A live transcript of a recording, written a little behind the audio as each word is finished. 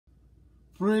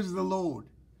Praise the Lord.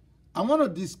 I want to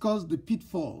discuss the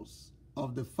pitfalls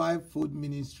of the fivefold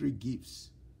ministry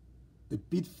gifts. The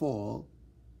pitfall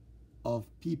of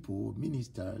people,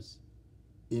 ministers,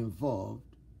 involved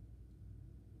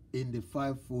in the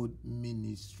fivefold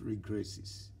ministry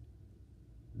graces.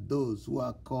 Those who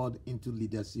are called into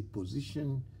leadership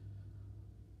position,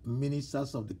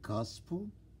 ministers of the gospel,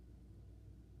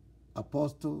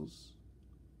 apostles,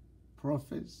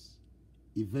 prophets,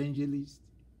 evangelists,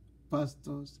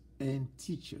 pastors, and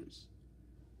teachers,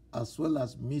 as well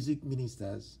as music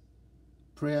ministers,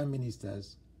 prayer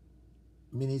ministers,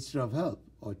 ministry of help,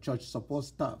 or church support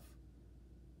staff.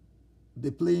 The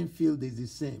playing field is the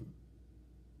same.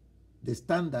 The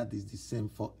standard is the same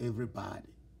for everybody.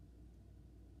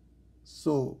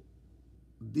 So,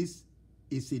 this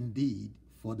is indeed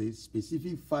for the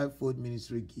specific fivefold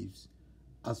ministry gifts,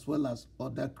 as well as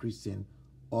other Christian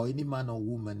or any man or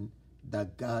woman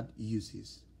that God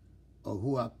uses, or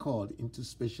who are called into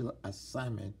special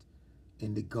assignment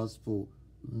in the gospel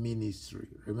ministry.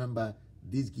 Remember,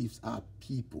 these gifts are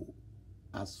people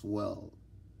as well.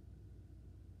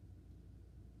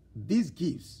 These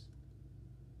gifts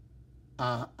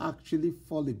are actually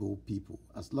fallible people.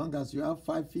 As long as you have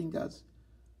 5 fingers,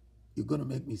 you're going to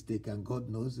make mistake, and God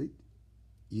knows it.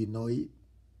 You know it.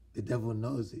 The devil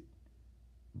knows it.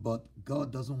 But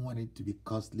God doesn't want it to be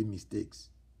costly mistakes.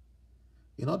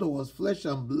 In other words, flesh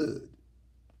and blood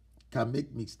can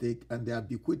make mistake, and they are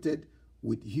bequeathed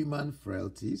with human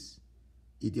frailties,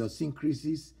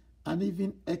 idiosyncrasies, and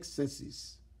even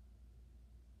excesses.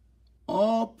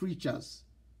 All preachers,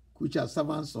 which are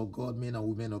servants of God, men and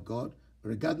women of God,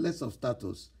 regardless of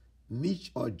status,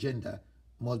 niche, or gender,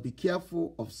 must be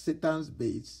careful of Satan's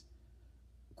baits,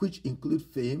 which include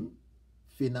fame,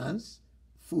 finance,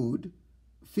 food,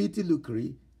 filthy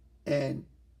lucre, and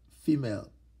female,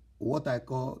 what I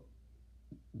call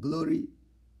glory,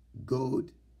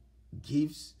 gold,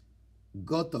 gifts,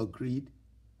 god or greed,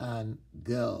 and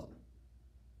girl.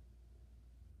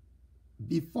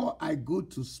 Before I go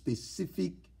to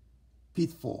specific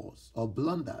pitfalls or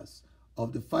blunders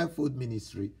of the fivefold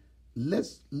ministry,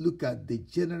 let's look at the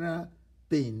general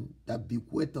thing that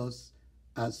bequeaths us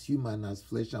as human, as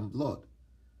flesh and blood.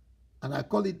 And I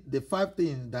call it the 5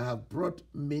 things that have brought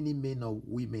many men or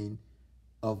women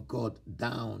of God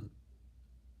down.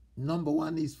 Number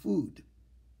 1 is food.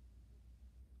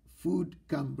 Food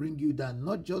can bring you down,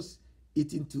 not just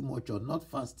eating too much or not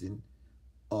fasting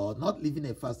or not living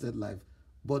a fasted life,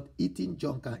 but eating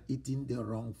junk and eating the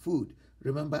wrong food.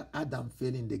 Remember, Adam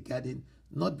fell in the garden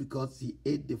not because he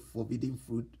ate the forbidden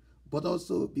fruit, but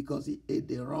also because he ate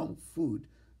the wrong food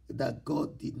that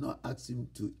God did not ask him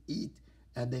to eat,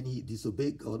 and then he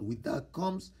disobeyed God. With that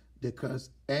comes the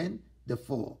curse and the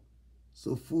fall.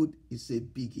 So food is a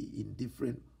biggie in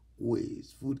different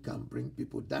ways. Food can bring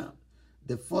people down.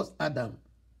 The first Adam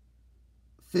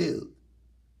failed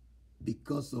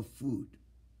because of food,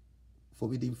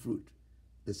 forbidden fruit.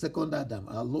 The second Adam,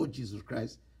 our Lord Jesus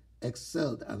Christ,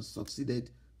 excelled and succeeded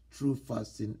through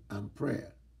fasting and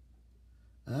prayer.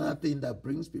 Another thing that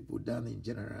brings people down in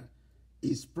general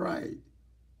is pride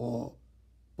or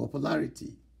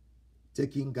popularity,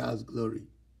 taking God's glory.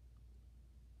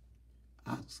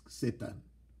 Ask Satan,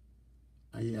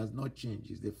 and he has not changed.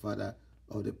 He's the father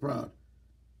of the proud,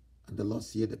 and the Lord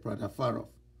seeth the proud afar off.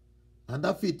 And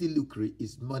that filthy lucre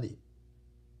is money.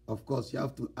 Of course, you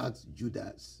have to ask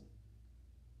Judas,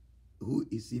 who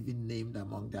is even named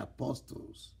among the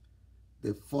apostles,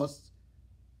 the first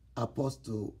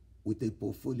apostle with a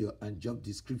portfolio and job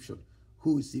description,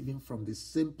 who is even from the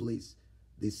same place,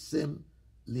 the same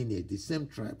lineage, the same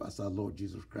tribe as our Lord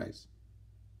Jesus Christ.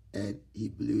 And he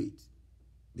blew it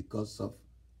because of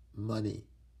money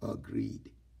or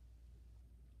greed.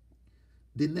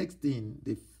 The next thing,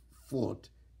 the 4th,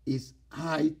 is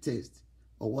high taste,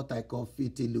 or what I call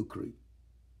filthy lucre.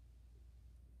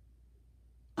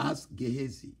 Ask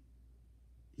Gehazi.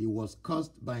 He was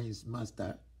cursed by his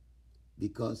master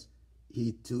because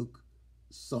he took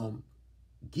some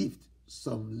gift,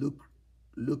 some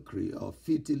lucre or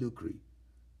filthy lucre,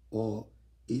 or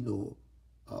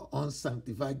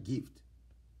unsanctified gift.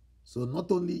 So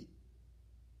not only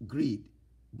greed,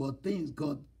 but things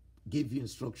God gave you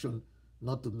instruction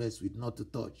not to mess with, not to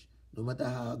touch, no matter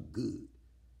how good.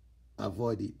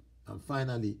 Avoid it. And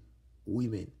finally,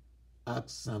 women. Ask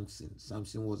Samson.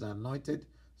 Samson was anointed.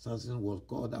 Samson was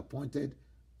God appointed,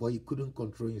 but he couldn't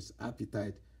control his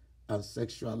appetite and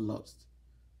sexual lust.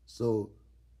 So,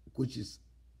 which is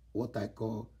what I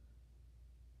call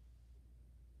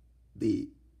the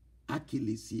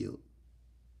Achilles heel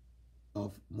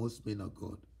of most men of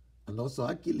God, and also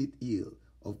Achilles heel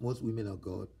of most women of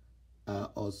God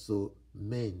are also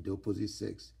men, the opposite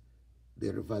sex.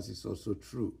 The reverse is also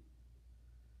true.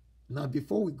 Now,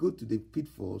 before we go to the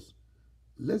pitfalls,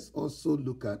 let's also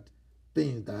look at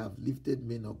things that have lifted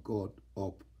men of God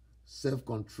up.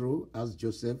 Self-control, ask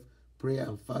Joseph. Prayer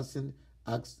and fasting,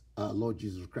 ask our Lord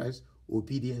Jesus Christ.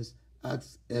 Obedience,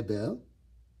 ask Abel.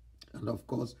 And of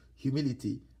course,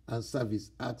 humility and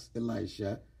service, ask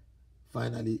Elisha.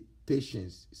 Finally,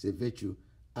 patience is a virtue.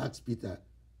 Ask Peter.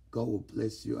 God will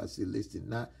bless you as you listen.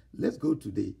 Now, let's go to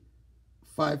the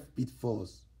 5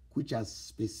 pitfalls, which are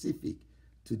specific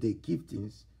to the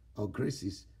giftings or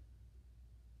graces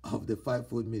of the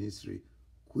fivefold ministry,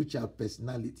 which are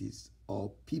personalities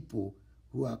or people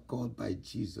who are called by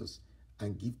Jesus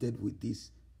and gifted with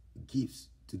these gifts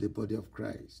to the body of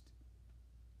Christ.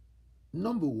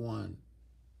 Number 1,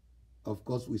 of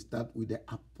course, we start with the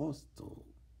apostle,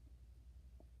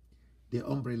 the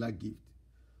umbrella gift.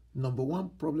 Number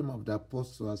 1 problem of the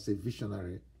apostle as a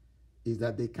visionary is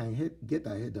that they can get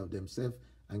ahead of themselves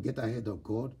and get ahead of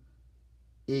God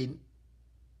in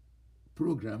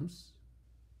programs,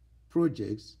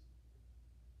 projects,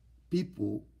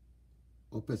 people,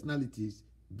 or personalities,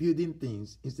 building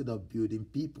things instead of building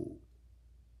people.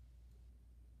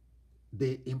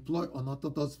 They employ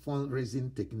unorthodox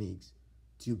fundraising techniques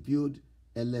to build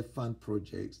elephant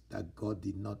projects that God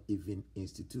did not even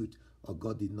institute or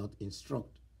God did not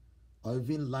instruct, or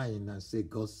even lying and say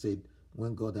God said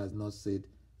when God has not said,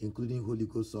 including Holy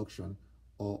Ghost auction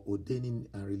or ordaining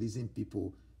and releasing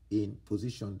people in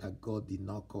position that God did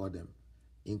not call them,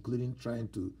 including trying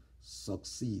to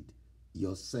succeed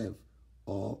yourself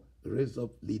or raise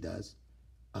up leaders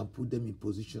and put them in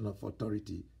position of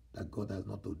authority that God has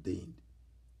not ordained,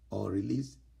 or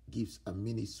release gifts and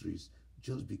ministries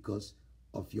just because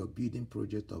of your building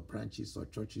project or branches or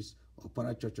churches or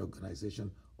parachurch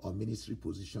organization or ministry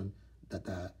position that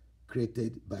are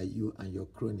created by you and your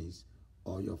cronies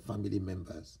or your family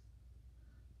members.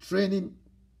 Training,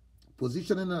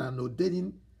 positioning and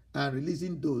ordaining and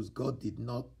releasing those God did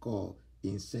not call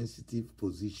in sensitive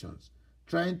positions.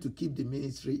 Trying to keep the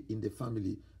ministry in the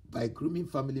family by grooming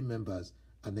family members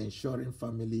and ensuring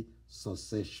family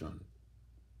succession.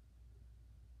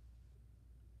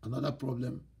 Another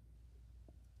problem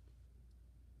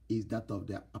is that of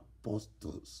the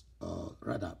apostles, or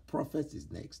rather, prophets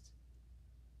is next.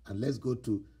 And let's go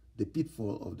to the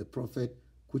pitfall of the prophet,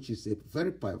 which is a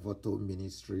very pivotal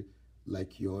ministry,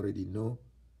 like you already know.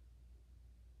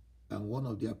 And one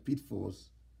of their pitfalls,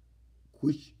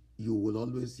 which you will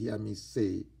always hear me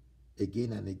say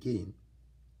again and again,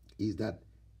 is that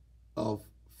of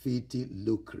filthy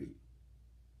lucre,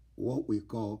 what we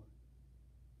call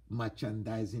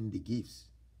merchandising the gifts.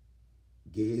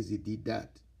 Gehazi did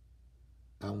that.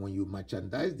 And when you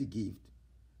merchandise the gift,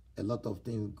 a lot of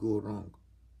things go wrong.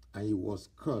 And he was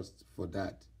cursed for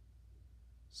that.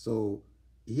 So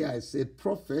here I said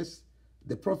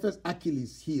the prophet's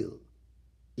Achilles heel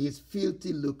is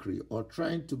filthy lucre, or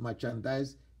trying to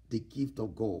merchandise the gift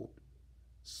of God,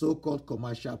 so-called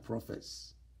commercial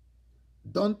prophets.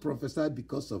 Don't prophesy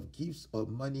because of gifts or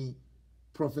money.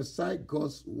 Prophesy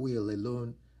God's will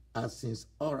alone as his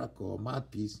oracle or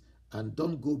mouthpiece, and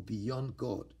don't go beyond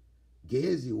God.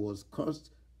 Gehazi was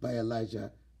cursed by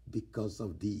Elijah because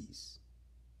of these.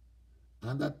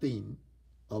 Another thing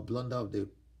or blunder of the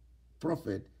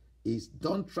prophet is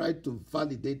don't try to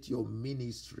validate your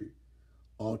ministry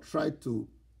or try to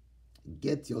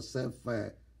get yourself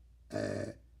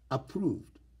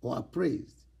approved or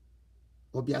appraised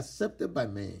or be accepted by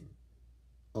men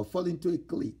or fall into a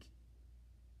clique.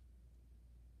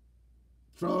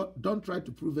 Don't try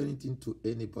to prove anything to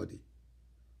anybody.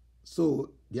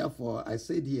 So, therefore, I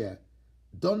said here,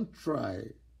 don't try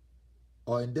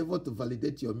or endeavor to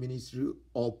validate your ministry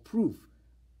or prove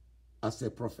as a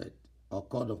prophet or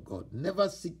called of God. Never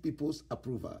seek people's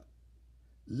approval.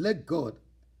 Let God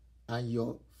and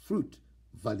your fruit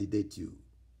validate you.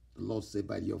 The Lord said,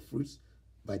 by their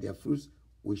fruits,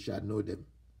 we shall know them.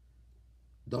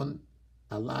 Don't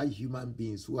allow human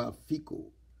beings who are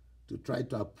fickle to try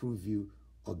to approve you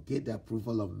or get the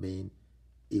approval of men.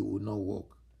 It will not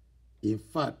work. In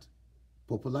fact,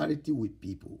 popularity with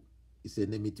people is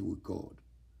enmity with God.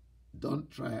 Don't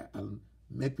try and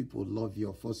make people love you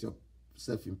or force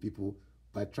yourself in people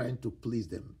by trying to please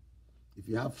them. If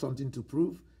you have something to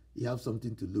prove, you have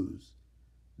something to lose.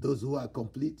 Those who are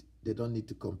complete, they don't need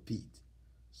to compete.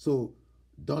 So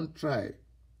don't try.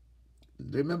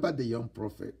 Remember the young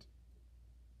prophet.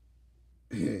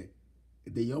 The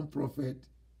young prophet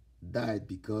died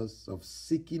because of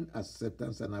seeking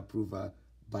acceptance and approval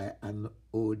by an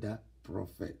older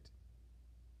prophet.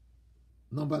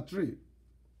 Number 3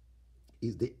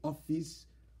 is the office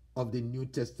of the New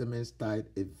Testament style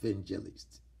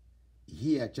evangelist.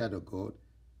 Here, child of God,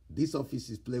 this office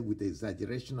is played with the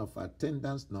exaggeration of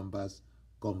attendance numbers,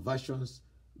 conversions,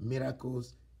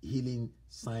 miracles, healing,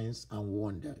 signs, and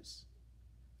wonders.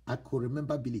 I could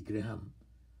remember Billy Graham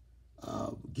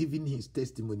giving his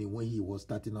testimony when he was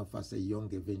starting off as a young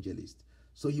evangelist.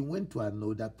 So he went to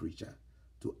another preacher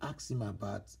to ask him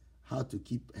about how to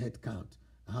keep head count,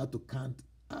 how to count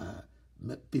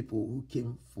people who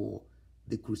came for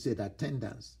the crusade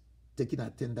attendance, taking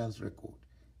attendance record.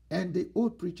 And the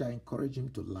old preacher encouraged him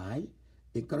to lie,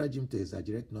 encouraged him to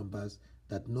exaggerate numbers,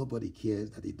 that nobody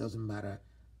cares, that it doesn't matter.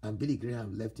 And Billy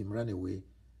Graham left him, ran away.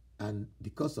 And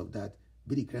because of that,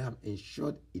 Billy Graham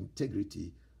ensured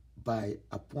integrity by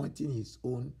appointing his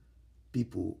own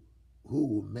people who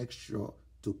will make sure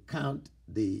to count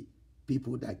the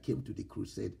people that came to the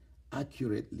crusade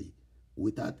accurately,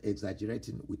 without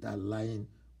exaggerating, without lying,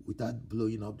 without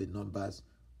blowing up the numbers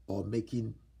or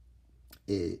making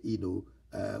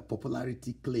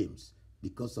popularity claims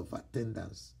because of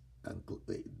attendance. And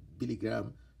Billy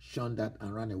Graham shunned that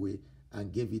and ran away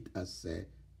and gave it as a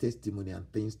testimony and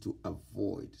things to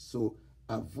avoid. So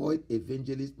avoid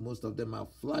evangelists. Most of them are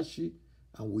flashy,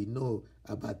 and we know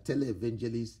about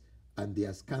televangelists and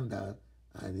their scandal,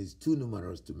 and it's too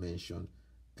numerous to mention.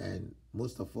 And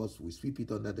most of us, we sweep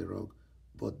it under the rug,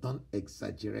 but don't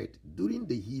exaggerate. During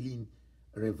the healing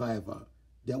revival,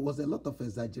 there was a lot of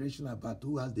exaggeration about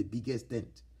who has the biggest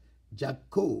tent. Jack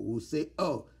Cole will say,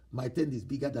 oh, my tent is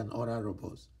bigger than Oral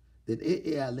Roberts. Then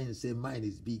A.A. Allen say, mine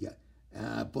is bigger.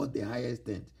 I bought the highest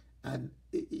tent. And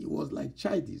it was like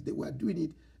childish. They were doing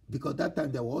it because that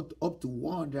time there were up to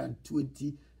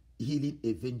 120 healing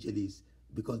evangelists,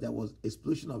 because there was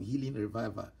explosion of healing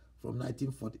revival from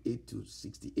 1948 to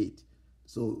 68.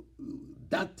 So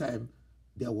that time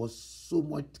there was so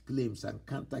much claims and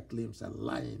counter claims and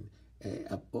lying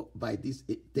by these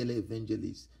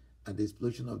televangelists, and the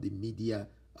explosion of the media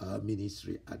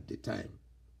ministry at the time.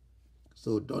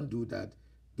 So don't do that.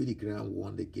 Billy Graham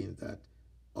warned against that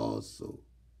also.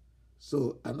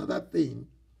 So another thing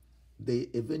the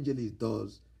evangelist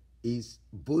does is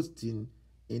boasting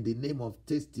in the name of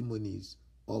testimonies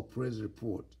or praise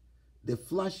report. The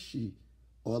flashy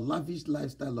or lavish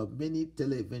lifestyle of many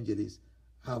televangelists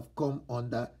have come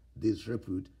under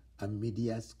disrepute and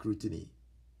media scrutiny.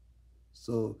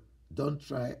 So don't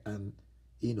try and,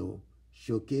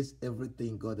 showcase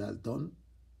everything God has done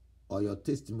or your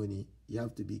testimony. You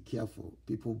have to be careful.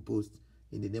 People boast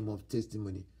in the name of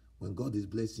testimony. When God is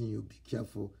blessing you, be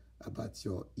careful about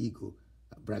your ego,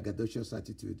 braggadocious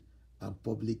attitude, and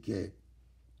public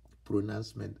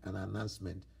pronouncement and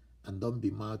announcement. And don't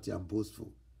be mouthy and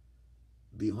boastful.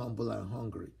 Be humble and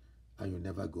hungry, and you'll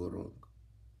never go wrong.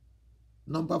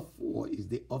 Number 4 is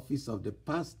the office of the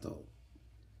pastor.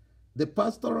 The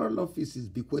pastoral office is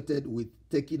bequeathed with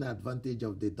taking advantage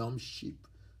of the dumb sheep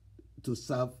to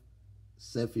serve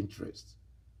self-interest.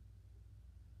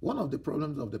 One of the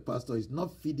problems of the pastor is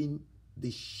not feeding the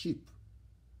sheep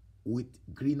with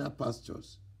greener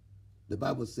pastures. The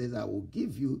Bible says, I will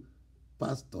give you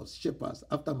pastors, shepherds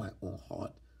after my own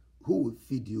heart, who will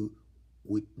feed you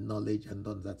with knowledge and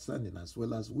understanding as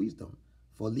well as wisdom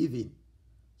for living.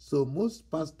 So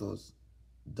most pastors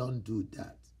don't do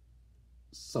that.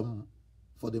 Some,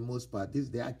 for the most part, this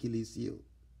is the Achilles heel.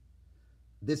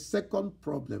 The second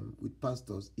problem with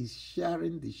pastors is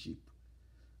sharing the sheep.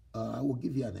 I will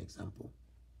give you an example.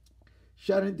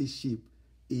 Sharing the sheep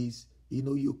is,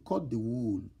 you cut the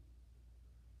wool.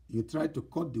 You try to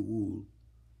cut the wool.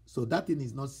 So that thing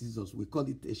is not scissors. We call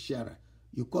it a sharer.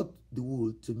 You cut the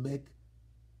wool to make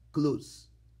clothes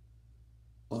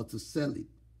or to sell it.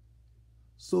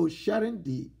 So sharing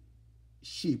the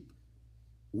sheep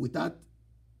without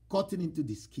cutting into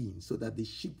the skin so that the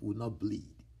sheep will not bleed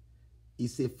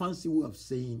is a fancy way of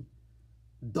saying,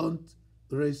 don't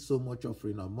raise so much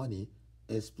offering of money,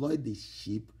 exploit the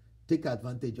sheep, take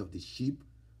advantage of the sheep,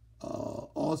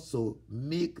 also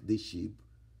make the sheep,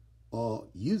 or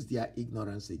use their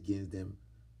ignorance against them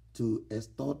to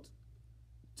extort,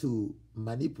 to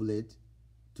manipulate,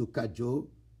 to cajole,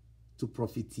 to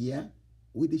profiteer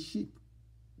with the sheep.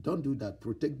 Don't do that.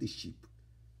 Protect the sheep,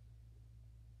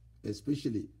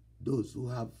 especially those who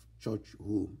have church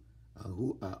home and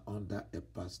who are under a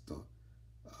pastor.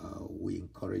 We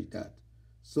encourage that.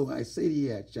 So I say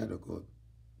here, child of God,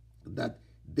 that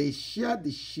they share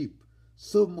the sheep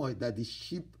so much that the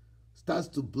sheep starts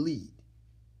to bleed,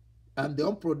 and the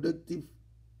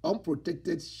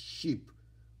unprotected sheep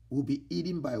will be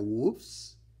eaten by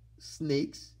wolves,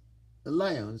 snakes,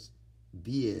 lions,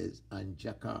 bears, and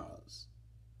jackals.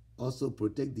 Also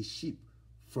protect the sheep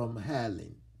from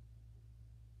howling,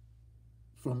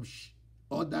 from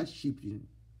other sheep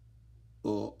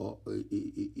or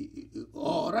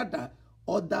rather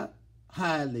other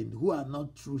hireling who are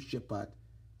not true shepherd,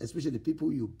 especially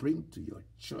people you bring to your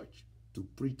church to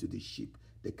preach to the sheep.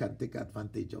 They can take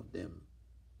advantage of them.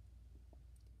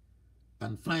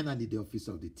 And finally, the office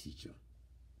of the teacher.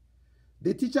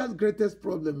 The teacher's greatest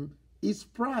problem is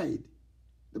pride.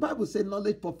 The Bible says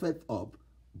knowledge puffeth up,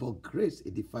 but grace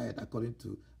edifieth, according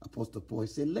to Apostle Paul. He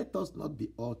said, let us not be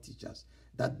all teachers,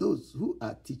 that those who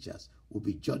are teachers will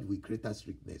be judged with greater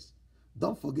strictness.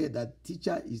 Don't forget that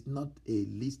teacher is not a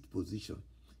list position.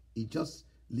 It just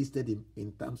listed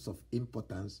in terms of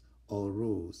importance or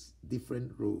roles,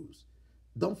 different roles.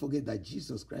 Don't forget that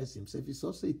Jesus Christ himself is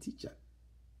also a teacher.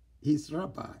 He's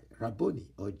rabbi, rabboni,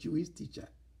 or Jewish teacher.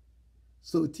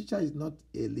 So teacher is not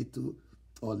a little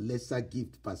or lesser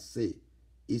gift per se.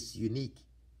 It's unique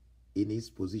in his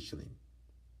positioning.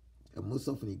 And most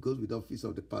often it goes with the office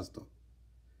of the pastor.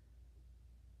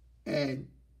 And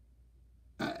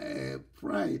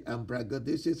pride and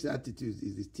braggadocious attitudes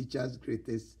is the teacher's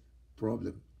greatest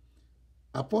problem.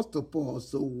 Apostle Paul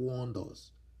also warned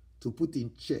us to put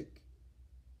in check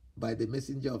by the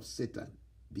messenger of Satan,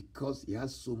 because he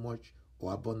has so much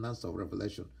or abundance of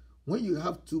revelation. When you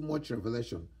have too much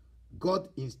revelation, God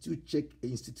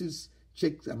institutes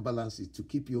checks and balances to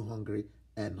keep you hungry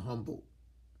and humble.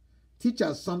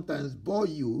 Teachers sometimes bore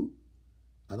you.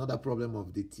 Another problem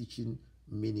of the teaching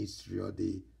ministry, or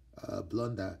the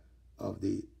blunder of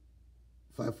the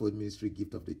fivefold ministry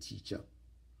gift of the teacher.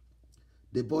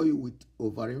 They bore you with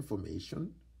overinformation,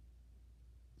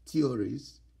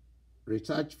 theories,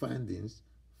 research findings,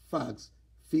 facts,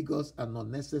 figures, and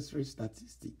unnecessary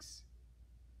statistics.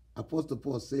 Apostle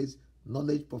Paul says,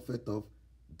 knowledge puffeth up,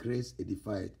 grace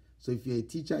edified. So if you're a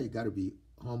teacher, you got to be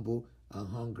humble and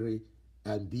hungry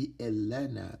and be a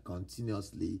learner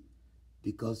continuously,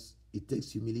 because it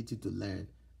takes humility to learn.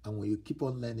 And when you keep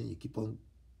on learning, you keep on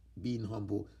being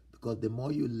humble, because the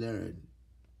more you learn,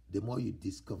 the more you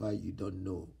discover you don't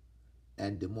know,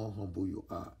 and the more humble you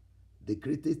are. The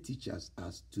greatest teachers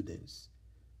are students,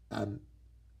 and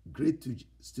great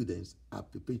students are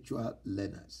perpetual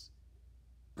learners.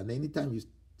 And anytime you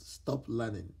stop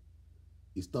learning,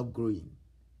 you stop growing,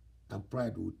 and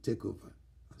pride will take over,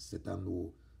 and Satan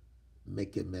will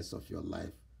make a mess of your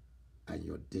life and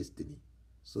your destiny.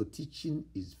 So teaching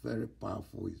is very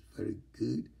powerful, it's very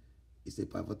good. It's a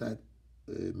pivotal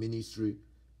ministry,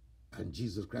 and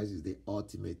Jesus Christ is the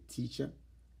ultimate teacher.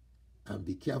 And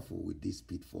be careful with these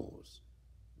pitfalls.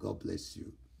 God bless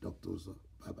you, Dr. Ozo.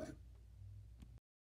 Bye-bye.